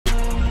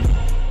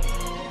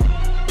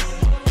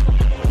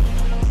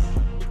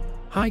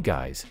Hi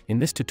guys, in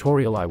this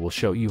tutorial I will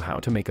show you how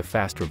to make a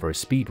fast reverse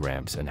speed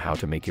ramps and how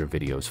to make your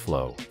videos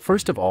flow.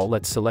 First of all,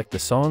 let's select the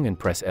song and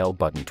press L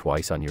button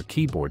twice on your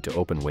keyboard to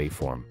open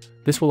waveform.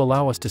 This will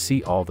allow us to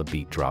see all the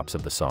beat drops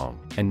of the song.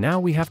 And now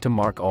we have to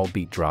mark all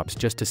beat drops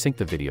just to sync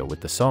the video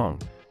with the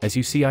song. As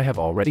you see, I have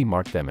already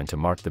marked them, and to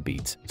mark the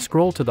beats,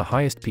 scroll to the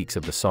highest peaks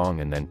of the song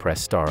and then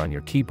press star on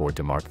your keyboard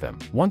to mark them.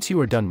 Once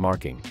you are done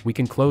marking, we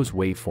can close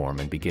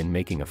waveform and begin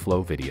making a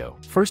flow video.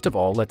 First of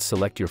all, let's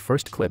select your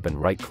first clip and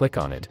right-click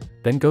on it,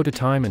 then go to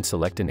time and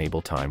select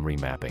enable time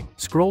remapping.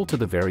 Scroll to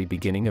the very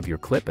beginning of your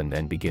clip and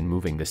then begin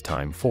moving this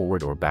time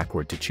forward or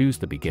backward to choose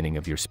the beginning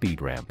of your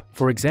speed ramp.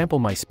 For example,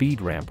 my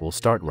speed ramp will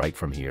start right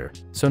from here.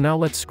 So now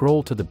let's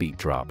scroll to the beat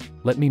drop.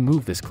 Let me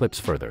move this clips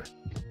further.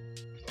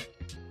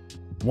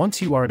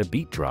 Once you are at a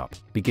beat drop,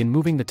 begin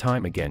moving the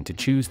time again to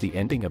choose the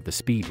ending of the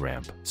speed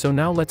ramp. So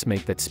now let's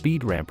make that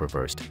speed ramp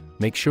reversed.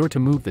 Make sure to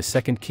move the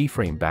second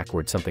keyframe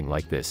backward, something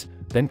like this,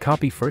 then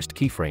copy first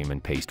keyframe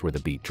and paste where the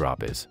beat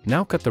drop is.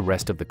 Now cut the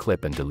rest of the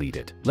clip and delete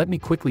it. Let me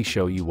quickly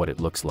show you what it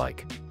looks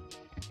like.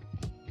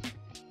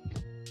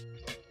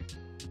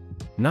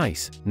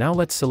 Nice, now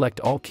let's select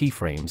all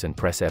keyframes and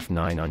press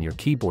F9 on your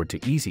keyboard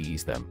to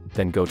ease them,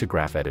 then go to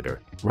Graph Editor.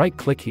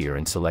 Right-click here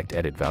and select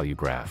Edit Value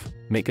Graph.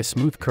 Make a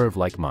smooth curve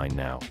like mine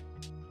now.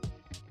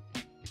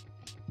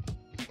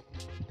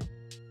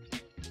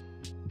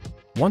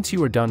 Once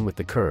you are done with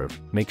the curve,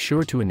 make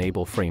sure to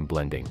enable frame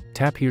blending.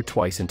 Tap here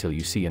twice until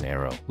you see an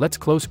arrow. Let's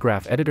close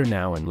Graph Editor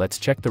now and let's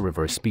check the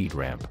reverse speed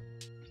ramp.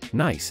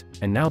 Nice,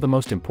 and now the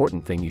most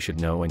important thing you should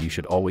know and you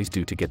should always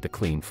do to get the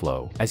clean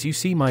flow. As you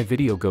see, my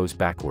video goes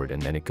backward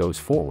and then it goes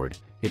forward.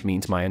 It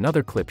means my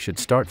another clip should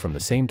start from the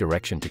same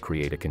direction to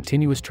create a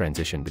continuous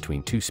transition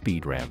between two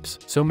speed ramps.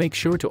 So make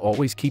sure to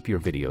always keep your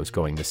videos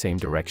going the same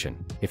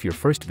direction. If your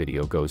first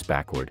video goes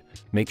backward,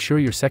 make sure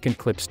your second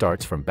clip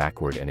starts from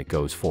backward and it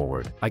goes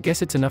forward. I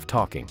guess it's enough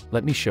talking,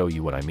 let me show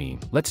you what I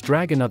mean. Let's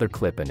drag another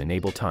clip and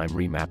enable time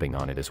remapping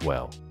on it as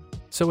well.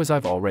 So as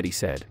I've already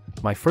said,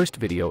 my first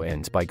video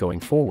ends by going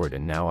forward,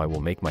 and now I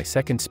will make my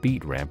second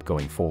speed ramp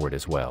going forward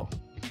as well.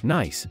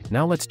 Nice,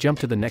 now let's jump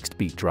to the next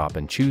beat drop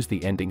and choose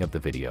the ending of the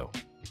video.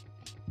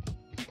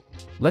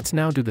 Let's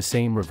now do the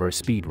same reverse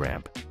speed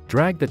ramp.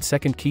 Drag that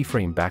second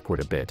keyframe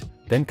backward a bit,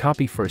 then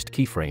copy first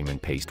keyframe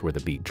and paste where the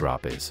beat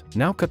drop is.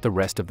 Now cut the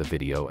rest of the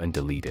video and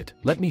delete it.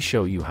 Let me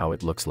show you how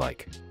it looks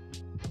like.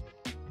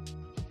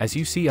 As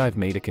you see, I've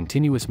made a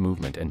continuous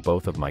movement and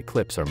both of my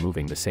clips are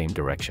moving the same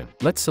direction.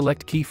 Let's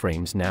select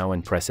keyframes now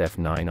and press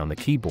F9 on the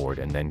keyboard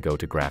and then go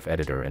to Graph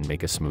Editor and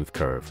make a smooth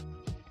curve.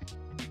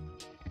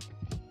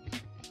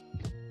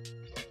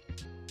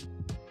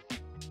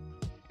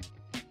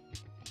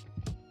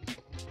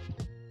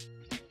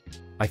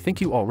 I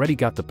think you already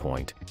got the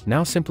point.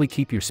 Now simply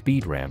keep your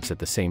speed ramps at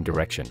the same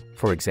direction.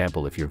 For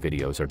example, if your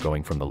videos are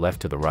going from the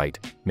left to the right,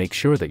 make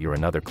sure that your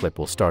another clip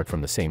will start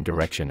from the same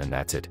direction, and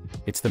that's it.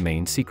 It's the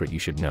main secret you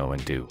should know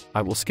and do.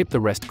 I will skip the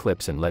rest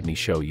clips and let me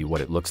show you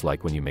what it looks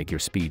like when you make your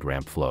speed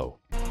ramp flow.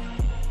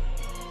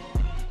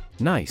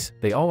 Nice,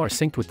 they all are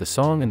synced with the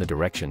song and the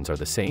directions are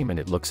the same and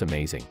it looks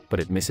amazing, but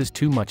it misses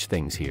too much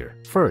things here.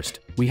 First,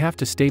 we have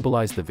to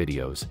stabilize the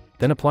videos,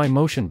 then apply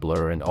motion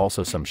blur and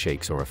also some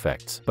shakes or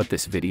effects. But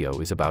this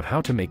video is about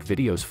how to make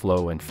videos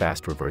flow and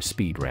fast reverse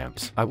speed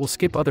ramps. I will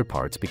skip other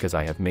parts because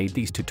I have made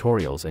these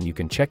tutorials and you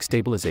can check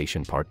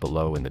stabilization part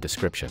below in the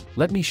description.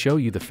 Let me show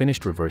you the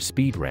finished reverse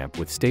speed ramp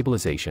with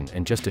stabilization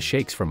and just a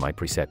shakes from my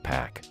preset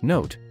pack.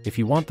 Note, if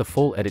you want the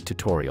full edit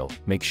tutorial,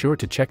 make sure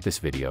to check this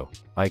video.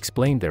 I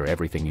explained there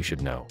everything you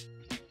should know.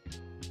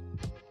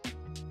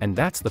 And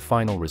that's the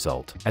final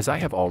result. As I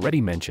have already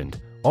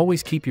mentioned,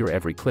 always keep your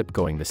every clip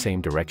going the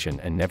same direction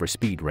and never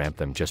speed ramp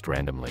them just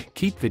randomly.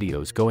 Keep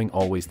videos going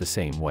always the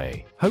same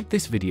way. Hope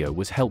this video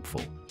was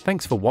helpful.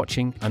 Thanks for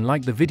watching and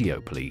like the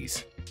video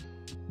please.